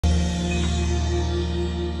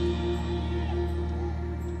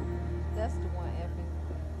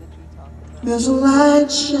There's a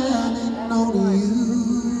light shining on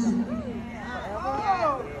you,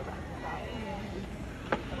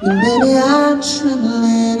 and baby, I'm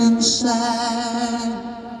trembling inside.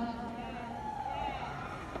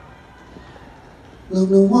 Love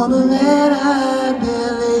the woman that I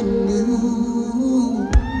barely knew.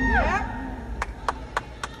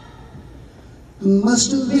 It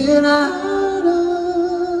must have been out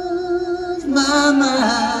of my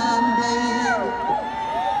mind, baby.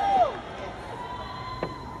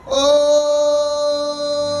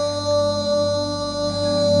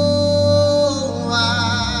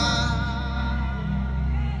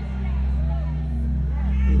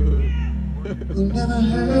 Who never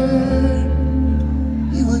heard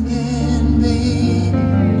you again, babe.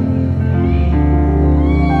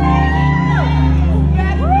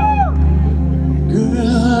 Girl,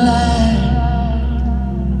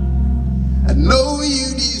 I know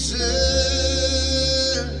you deserve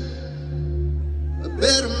a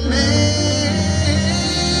better man,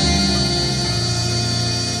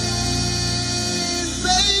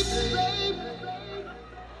 baby.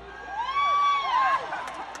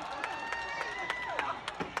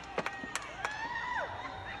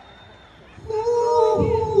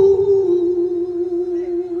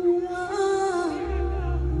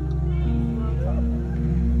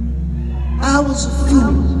 I was a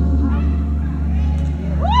fool.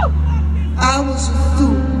 I was a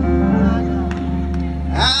fool.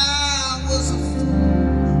 I was a fool.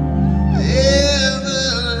 I ever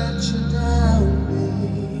let you down,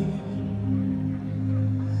 babe.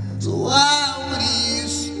 So why would you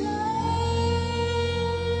stay,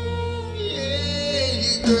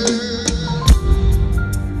 girl?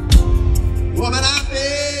 Woman, I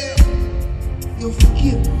beg your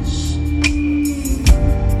forgiveness.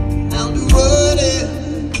 I'll do whatever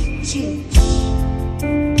it takes.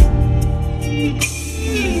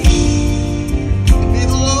 And may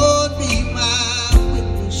the Lord be my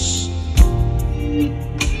witness.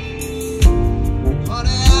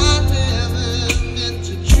 Honey, I never meant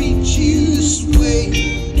to treat you this way.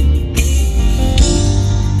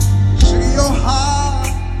 See, your heart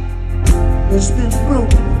has been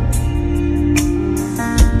broken,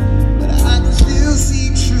 but I can still see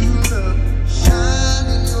true love shine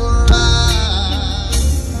in your eyes.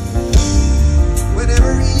 When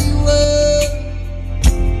every word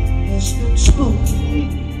has been spoken,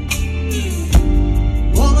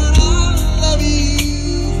 woman, I love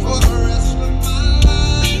you for the rest of my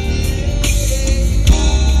life.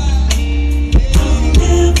 I'll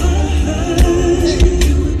never hurt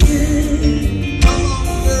you again. Come on,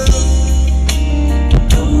 girl.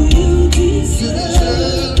 Oh, you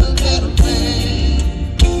deserve a better man.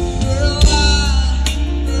 Girl,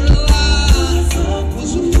 I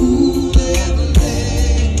was a fool ever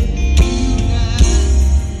let you down.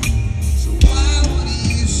 So why would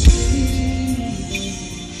you stay?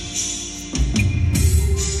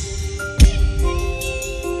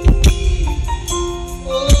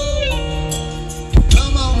 Oh,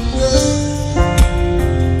 come on, girl,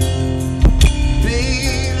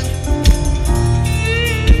 baby,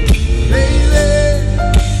 baby.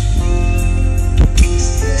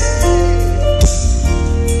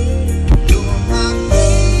 You're my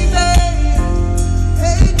baby,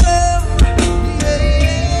 hey girl,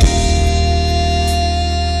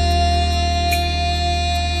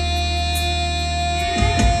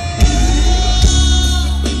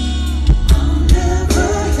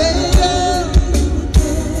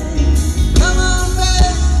 come on, baby.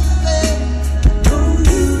 Oh,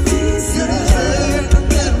 you deserve a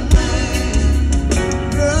better man.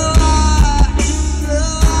 Girl, I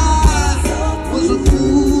was a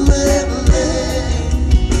fool ever let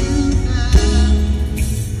you down,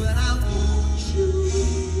 but I want you.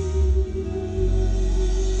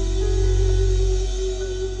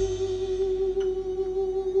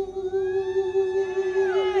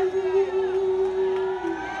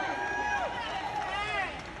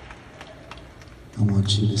 I want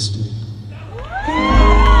you to stay.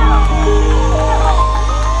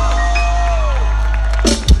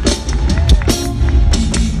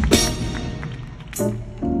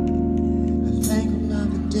 I think about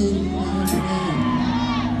the day I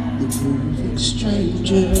met the perfect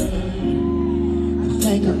stranger. I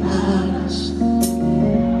think about us.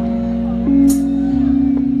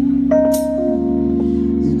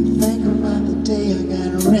 And I think about the day I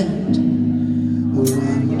got wrapped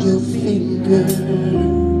around your finger.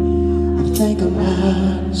 I think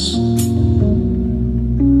about us.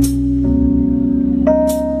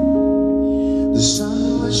 The sun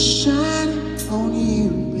was shining on you,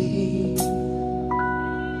 babe.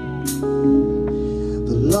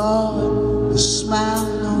 The Lord was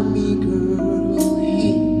smiling on me, girl.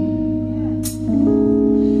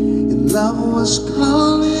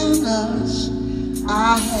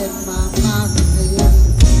 my mind,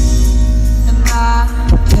 and I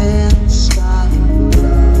can't stop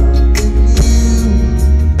loving you.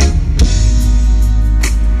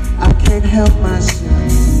 I can't help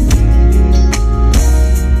myself,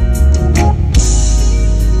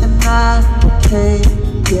 and I can't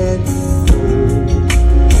get you,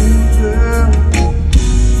 girl.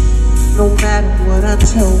 No matter what I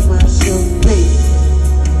tell myself, baby.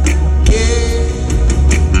 Yeah.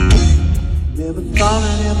 Never thought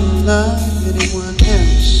I'd ever love anyone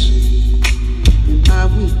else. In my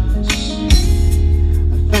weakness,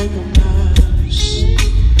 I think I'm nice,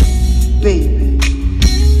 baby.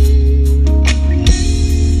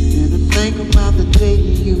 And I think about the day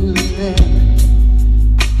you left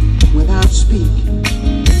without speaking.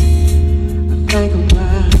 I think I'm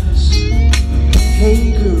nice, hey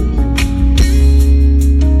girl.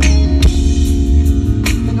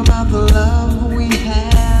 Think about the love we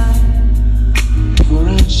had for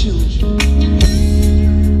our children.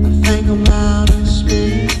 I think about us,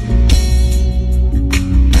 baby.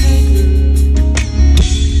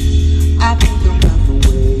 I think about the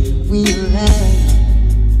way we laughed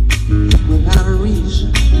without a reason.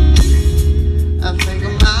 I think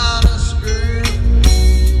about us, girl.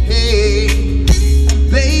 Hey,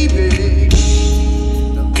 baby,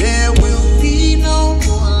 there will be no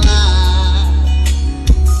more lies.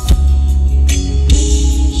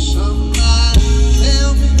 Somebody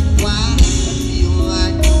tell me why I feel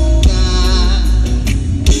like I'm dying.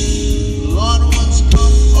 Lord, what's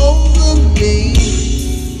come over me?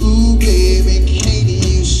 Ooh, baby, can't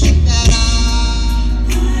you see that I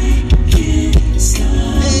can't stop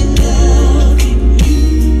loving you?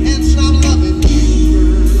 Can't stop loving you,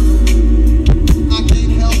 girl. I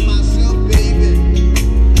can't help myself, baby.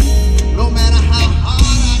 No matter how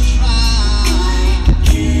hard I try,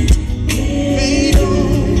 baby,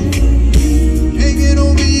 can't get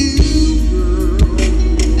over you, girl.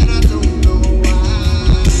 And I don't know why.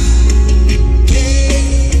 Yeah,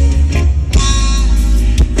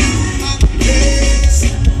 I can't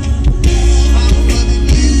stop loving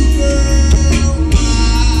you, girl.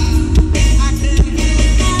 I can't help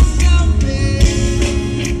myself, baby.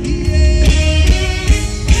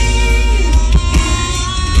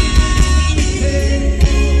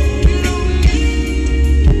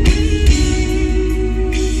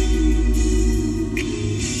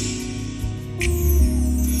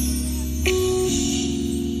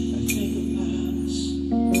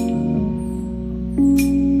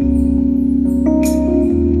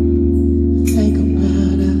 Think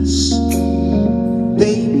about us,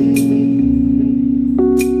 baby.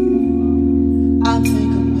 I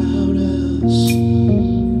think about us,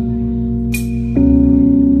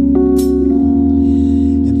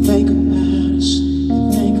 and think about us, and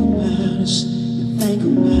think about us, and think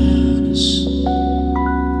about us.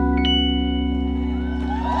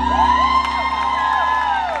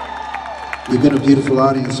 You've been a beautiful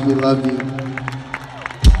audience. We love you.